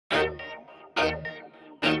Nana,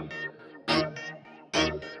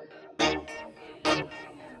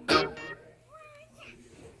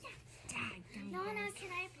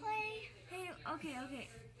 can I play? Hey, okay.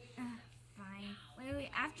 Fine. Wait,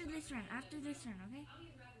 after this run, okay?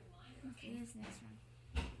 Let's do this next run.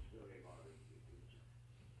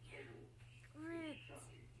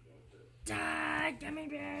 Die, gummy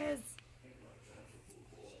bears!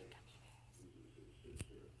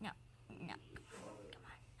 No, come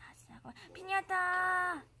on, that's not going. Piñata!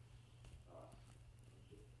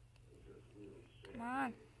 Come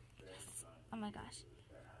on. Yes. Oh my gosh.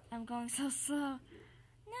 I'm going so slow.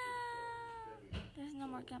 No! There's no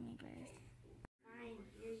more gummy bears. Fine,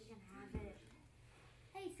 you can have it.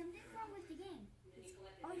 Hey, something's wrong with the game.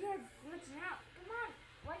 Oh yeah, it's glitching out. Come on.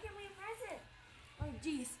 Why can't we press it? Oh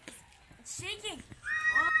jeez. It's shaking.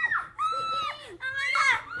 Oh my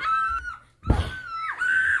god!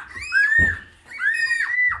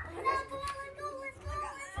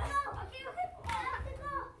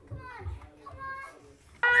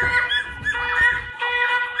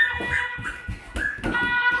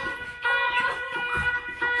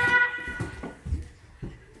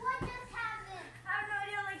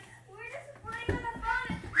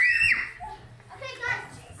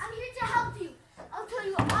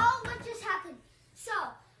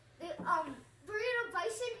 Burrito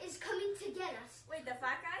Bison is coming to get us. Wait, the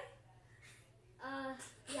fat guy?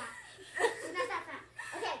 Yeah. He's not that fat.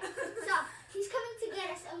 Okay, so he's coming to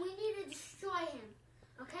get us and we need to destroy him.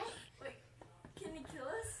 Okay? Wait, can he kill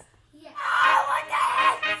us? Yeah. Oh, what the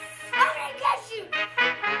heck? I'm gonna get you!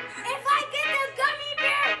 If I get the gummy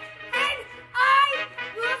bear, then I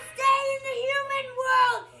will stay in the human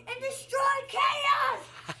world and destroy chaos!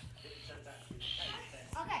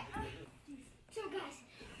 Okay. So guys,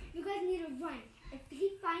 you guys need to run. If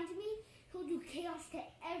he finds me, he'll do chaos to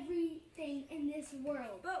everything in this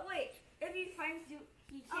world. But wait, if he finds you,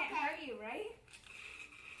 he can't hurt you, right?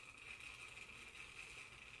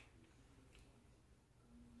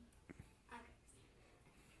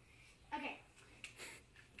 Okay.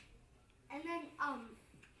 And then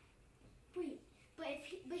wait,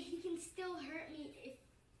 but he can still hurt me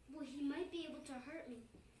he might be able to hurt me.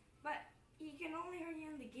 But he can only hurt you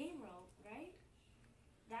in the game world, right?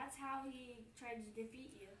 That's how he tried to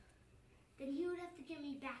defeat you. Then he would have to get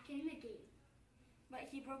me back in the game. But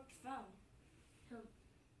he broke the phone. Who?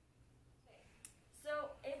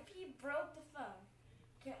 So if he broke the phone,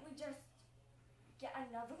 can't we just get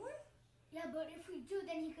another one? Yeah, but if we do,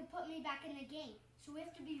 then he could put me back in the game. So we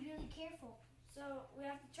have to be really careful. So we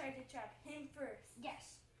have to try to trap him first.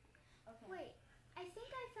 Yes. Okay. Wait, I think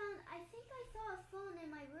I saw a phone in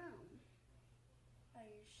my room. Are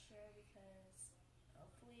you sure? Because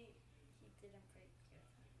hopefully he didn't break your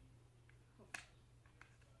phone.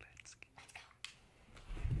 Let's go.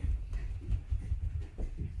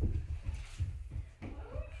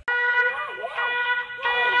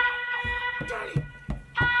 Daddy!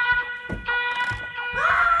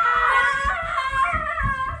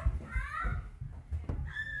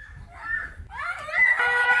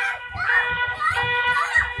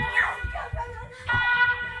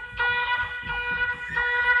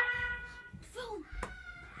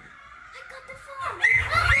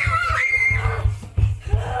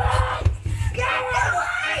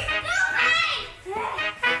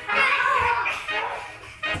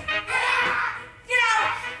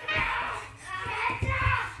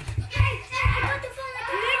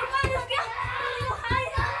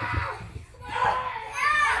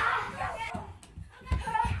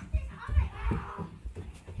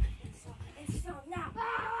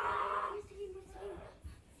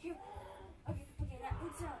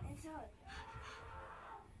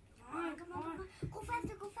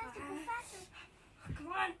 Come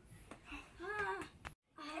on.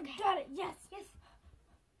 I got it. Yes.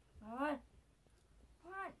 Come on.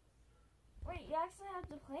 Wait, you actually have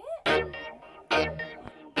to play it?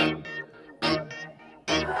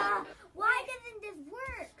 Why doesn't this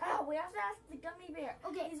work? Oh, we have to ask the gummy bear.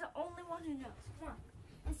 Okay. He's the only one who knows. Come on.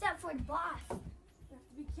 Except for the boss. You have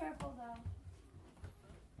to be careful though.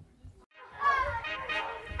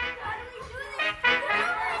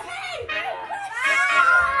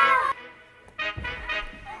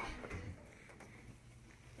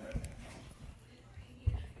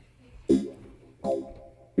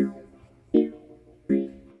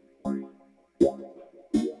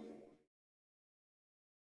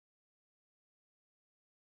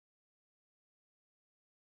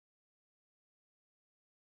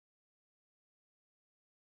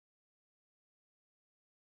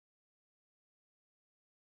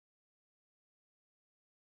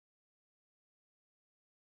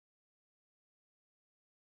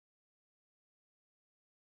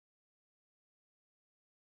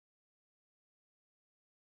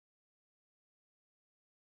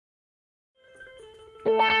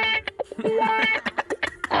 What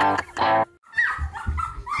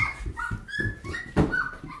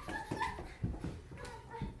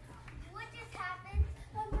just happened?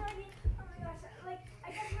 Oh my gosh, like, I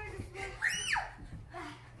just heard this word.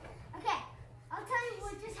 Okay, I'll tell you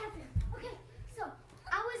what just happened. Okay, so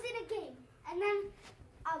I was in a game, and then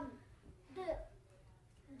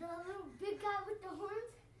the little big guy with the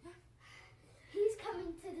horns, he's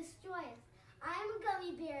coming to destroy us. I'm a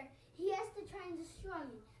gummy bear. He has to try and destroy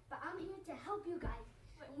me, but I'm here to help you guys.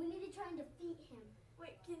 We need to try and defeat him.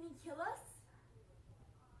 Wait, can he kill us?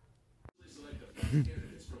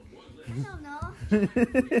 I don't know.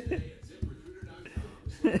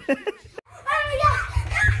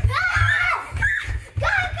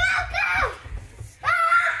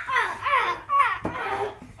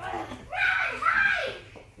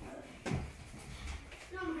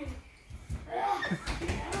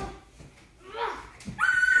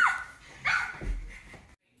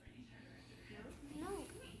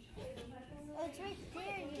 It's right there.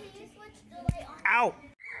 Can you switch the light on? Ow!